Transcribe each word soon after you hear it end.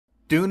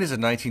Dune is a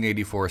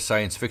 1984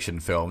 science fiction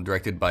film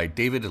directed by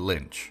David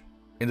Lynch.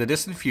 In the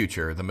distant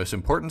future, the most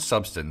important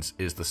substance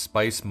is the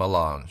spice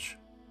melange.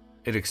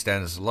 It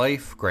extends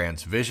life,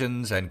 grants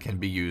visions, and can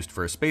be used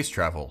for space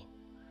travel.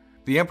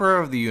 The Emperor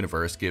of the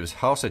Universe gives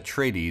House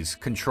Atreides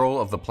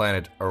control of the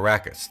planet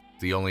Arrakis,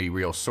 the only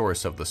real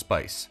source of the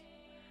spice.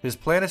 His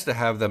plan is to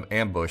have them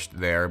ambushed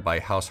there by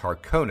House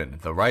Harkonnen,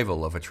 the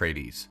rival of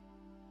Atreides.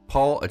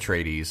 Paul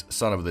Atreides,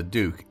 son of the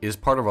Duke, is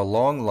part of a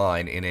long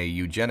line in a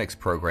eugenics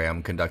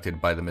program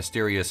conducted by the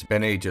mysterious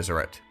Bene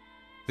Gesserit.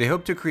 They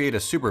hope to create a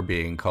super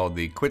being called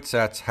the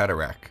Kwisatz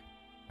Haderach.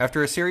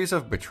 After a series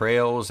of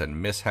betrayals and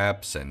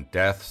mishaps and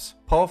deaths,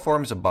 Paul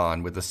forms a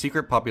bond with the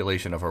secret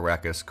population of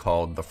Arrakis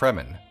called the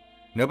Fremen.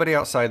 Nobody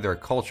outside their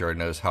culture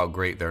knows how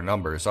great their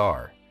numbers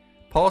are.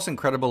 Paul's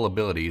incredible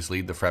abilities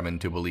lead the Fremen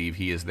to believe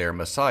he is their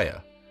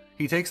messiah.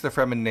 He takes the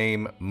Fremen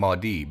name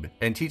muad'dib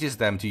and teaches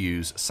them to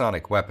use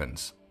sonic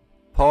weapons.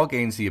 Paul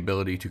gains the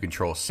ability to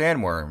control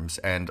sandworms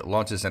and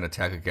launches an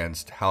attack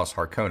against House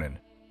Harkonnen.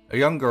 A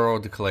young girl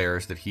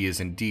declares that he is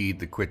indeed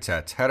the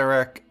Kwisatz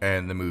Haderach,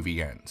 and the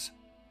movie ends.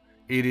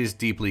 It is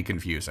deeply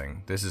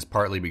confusing. This is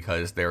partly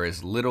because there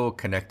is little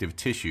connective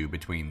tissue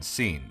between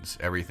scenes.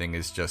 Everything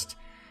is just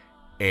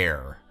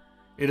air.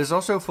 It is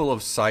also full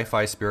of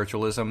sci-fi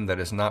spiritualism that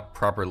is not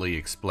properly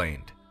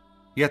explained.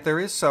 Yet there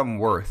is some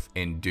worth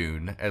in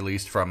Dune, at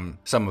least from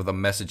some of the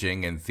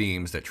messaging and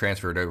themes that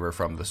transferred over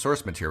from the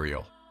source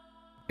material.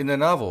 In the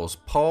novels,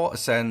 Paul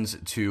ascends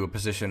to a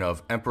position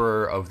of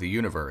Emperor of the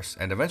Universe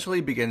and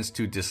eventually begins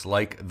to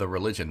dislike the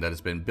religion that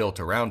has been built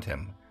around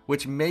him,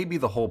 which may be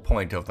the whole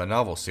point of the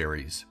novel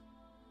series.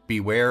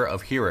 "Beware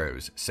of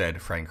heroes,"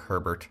 said Frank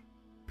Herbert.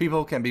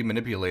 People can be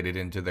manipulated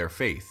into their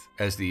faith,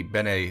 as the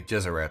Bene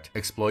Gesserit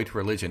exploit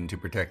religion to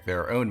protect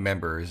their own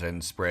members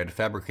and spread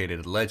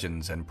fabricated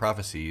legends and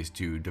prophecies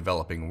to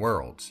developing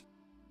worlds.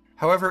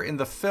 However, in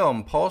the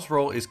film, Paul's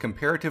role is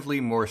comparatively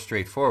more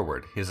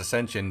straightforward. His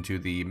ascension to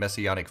the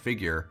messianic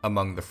figure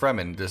among the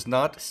Fremen does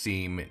not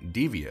seem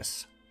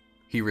devious.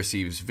 He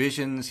receives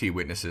visions, he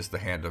witnesses the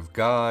hand of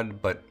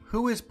God, but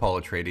who is Paul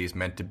Atreides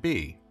meant to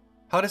be?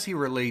 How does he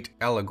relate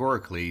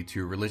allegorically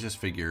to religious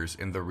figures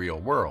in the real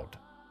world?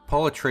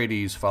 Paul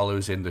Atreides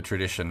follows in the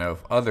tradition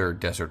of other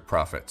desert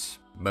prophets,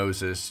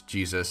 Moses,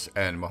 Jesus,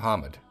 and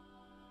Muhammad.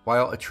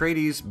 While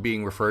Atreides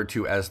being referred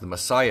to as the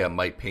Messiah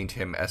might paint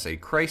him as a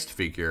Christ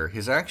figure,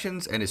 his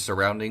actions and his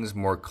surroundings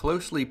more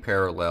closely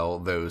parallel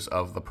those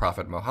of the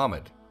Prophet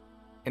Muhammad.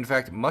 In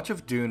fact, much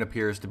of Dune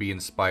appears to be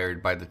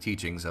inspired by the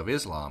teachings of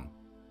Islam.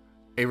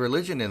 A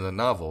religion in the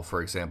novel,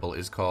 for example,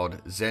 is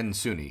called Zen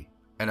Sunni,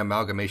 an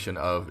amalgamation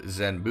of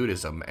Zen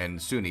Buddhism and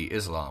Sunni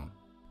Islam.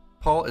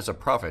 Paul is a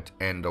prophet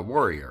and a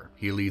warrior.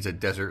 He leads a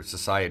desert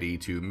society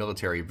to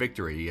military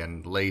victory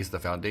and lays the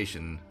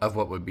foundation of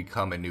what would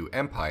become a new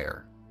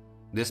empire.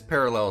 This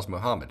parallels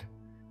Muhammad.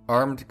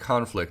 Armed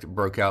conflict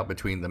broke out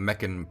between the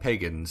Meccan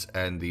pagans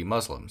and the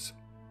Muslims.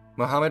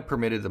 Muhammad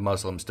permitted the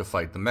Muslims to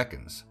fight the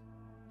Meccans.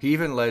 He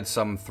even led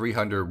some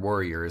 300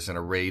 warriors in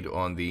a raid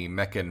on the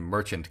Meccan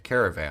merchant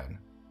caravan.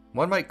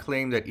 One might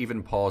claim that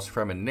even Paul's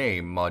Fremen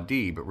name,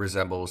 muad'dib,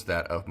 resembles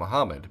that of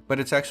Muhammad, but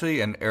it's actually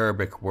an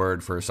Arabic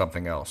word for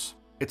something else.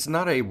 It's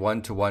not a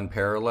one-to-one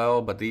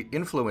parallel, but the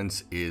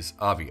influence is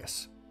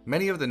obvious.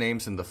 Many of the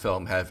names in the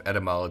film have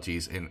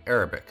etymologies in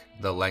Arabic,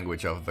 the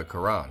language of the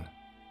Quran.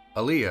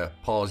 Aliyah,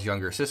 Paul's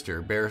younger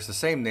sister, bears the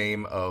same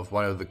name of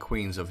one of the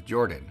queens of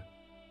Jordan.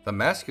 The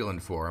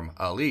masculine form,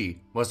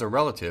 Ali, was a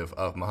relative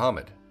of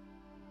Muhammad.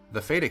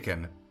 The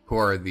Fadakin, who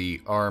are the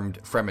armed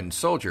Fremen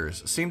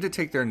soldiers, seem to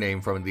take their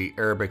name from the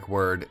Arabic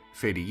word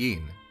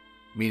fadiyin,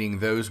 meaning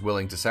those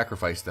willing to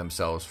sacrifice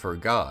themselves for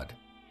God.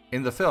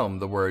 In the film,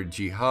 the word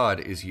jihad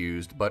is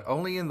used, but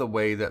only in the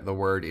way that the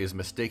word is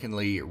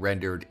mistakenly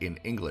rendered in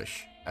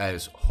English,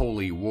 as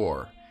holy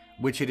war,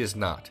 which it is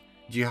not.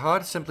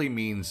 Jihad simply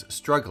means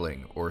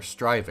struggling or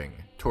striving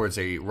towards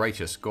a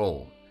righteous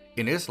goal.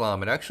 In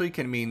Islam, it actually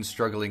can mean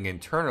struggling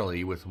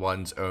internally with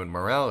one's own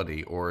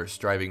morality or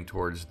striving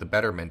towards the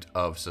betterment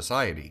of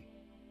society.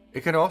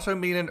 It can also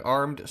mean an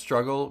armed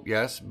struggle,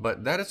 yes,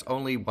 but that is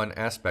only one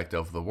aspect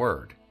of the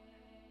word.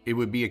 It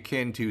would be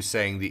akin to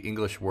saying the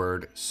English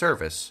word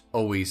service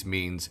always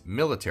means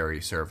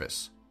military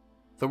service.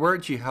 The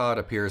word jihad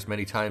appears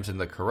many times in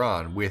the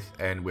Quran with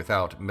and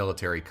without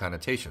military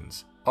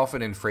connotations,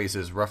 often in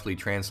phrases roughly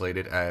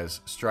translated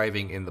as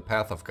striving in the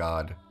path of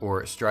God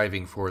or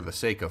striving for the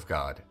sake of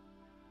God.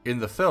 In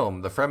the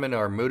film, the Fremen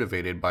are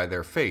motivated by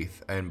their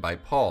faith and by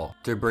Paul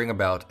to bring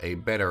about a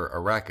better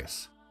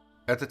Arrakis.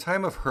 At the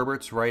time of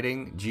Herbert's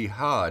writing,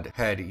 jihad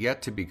had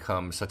yet to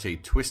become such a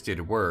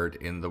twisted word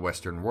in the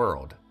Western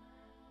world.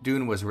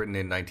 Dune was written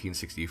in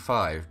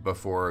 1965,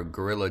 before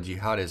guerrilla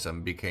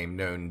jihadism became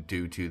known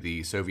due to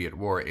the Soviet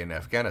war in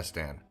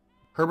Afghanistan.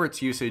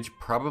 Herbert's usage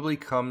probably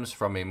comes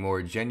from a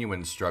more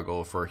genuine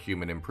struggle for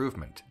human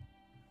improvement.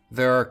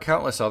 There are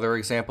countless other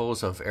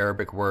examples of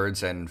Arabic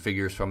words and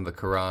figures from the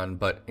Quran,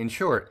 but in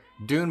short,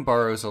 Dune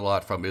borrows a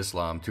lot from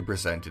Islam to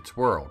present its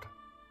world.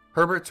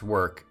 Herbert's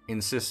work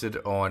insisted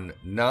on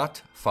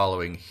not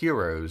following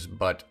heroes,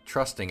 but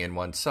trusting in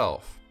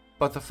oneself.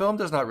 But the film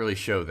does not really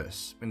show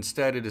this.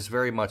 Instead, it is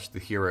very much the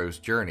hero's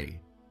journey.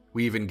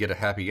 We even get a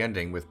happy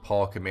ending with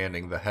Paul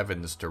commanding the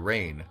heavens to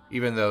rain,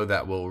 even though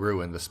that will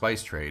ruin the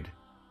spice trade.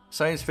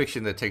 Science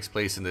fiction that takes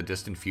place in the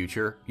distant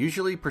future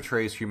usually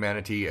portrays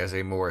humanity as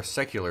a more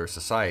secular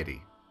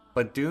society.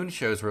 But Dune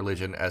shows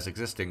religion as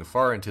existing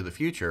far into the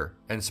future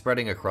and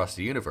spreading across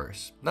the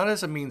universe, not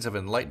as a means of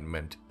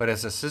enlightenment, but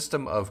as a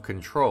system of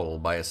control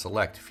by a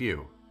select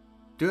few.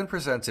 Dune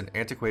presents an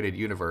antiquated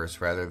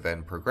universe rather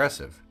than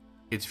progressive.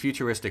 Its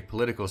futuristic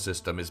political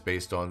system is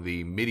based on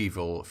the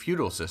medieval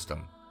feudal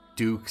system.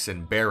 Dukes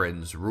and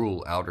barons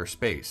rule outer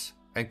space,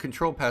 and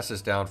control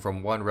passes down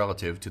from one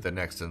relative to the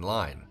next in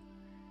line.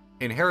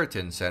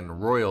 Inheritance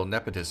and royal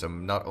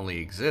nepotism not only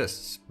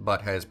exists,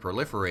 but has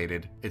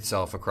proliferated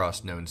itself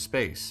across known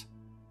space.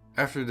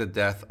 After the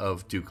death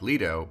of Duke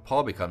Leto,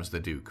 Paul becomes the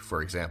Duke,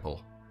 for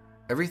example.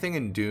 Everything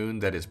in Dune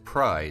that is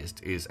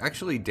prized is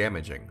actually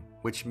damaging,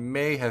 which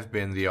may have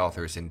been the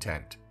author's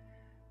intent.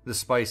 The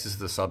spice is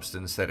the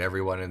substance that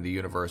everyone in the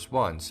universe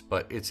wants,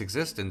 but its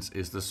existence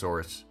is the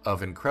source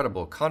of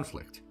incredible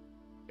conflict.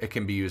 It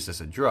can be used as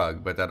a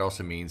drug, but that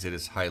also means it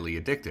is highly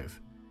addictive.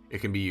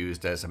 It can be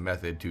used as a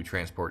method to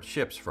transport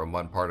ships from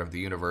one part of the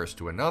universe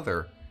to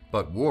another,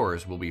 but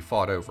wars will be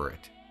fought over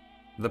it.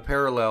 The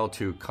parallel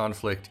to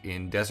conflict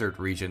in desert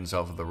regions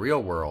of the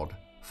real world,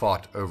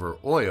 fought over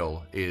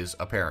oil, is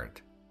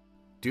apparent.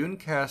 Dune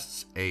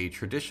casts a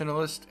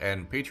traditionalist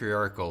and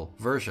patriarchal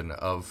version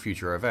of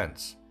future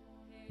events.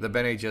 The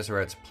Bene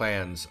Gesserit's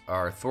plans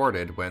are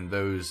thwarted when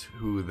those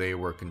who they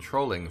were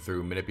controlling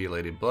through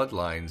manipulated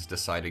bloodlines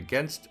decide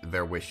against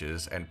their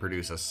wishes and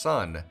produce a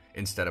son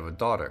instead of a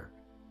daughter.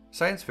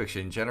 Science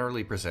fiction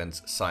generally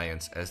presents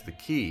science as the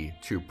key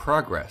to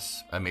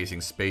progress,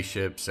 amazing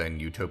spaceships and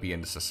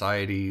utopian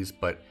societies,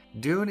 but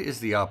Dune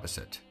is the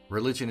opposite.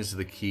 Religion is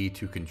the key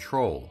to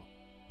control.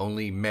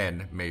 Only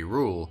men may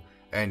rule,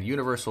 and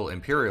universal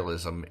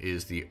imperialism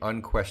is the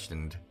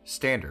unquestioned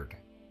standard.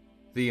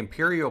 The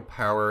imperial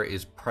power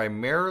is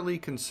primarily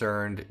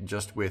concerned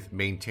just with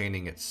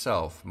maintaining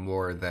itself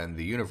more than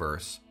the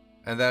universe,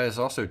 and that is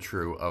also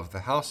true of the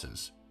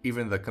houses.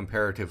 Even the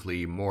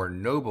comparatively more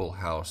noble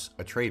house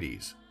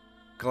Atreides.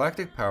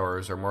 Galactic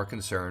powers are more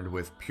concerned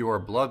with pure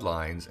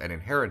bloodlines and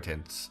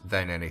inheritance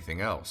than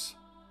anything else.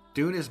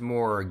 Dune is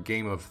more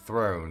Game of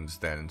Thrones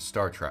than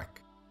Star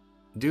Trek.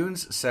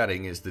 Dune's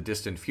setting is the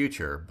distant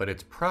future, but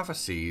its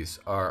prophecies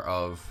are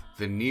of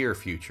the near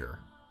future.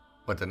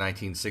 What the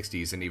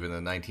 1960s and even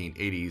the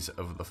 1980s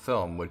of the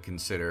film would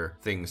consider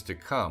things to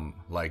come,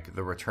 like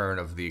the return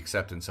of the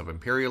acceptance of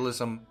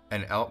imperialism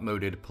and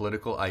outmoded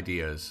political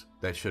ideas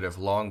that should have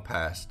long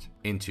passed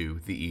into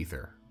the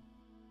ether.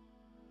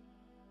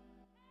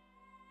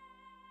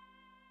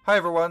 Hi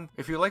everyone,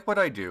 if you like what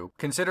I do,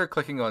 consider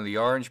clicking on the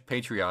orange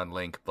Patreon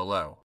link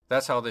below.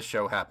 That's how this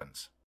show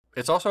happens.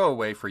 It's also a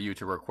way for you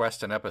to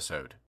request an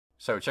episode,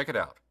 so check it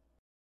out.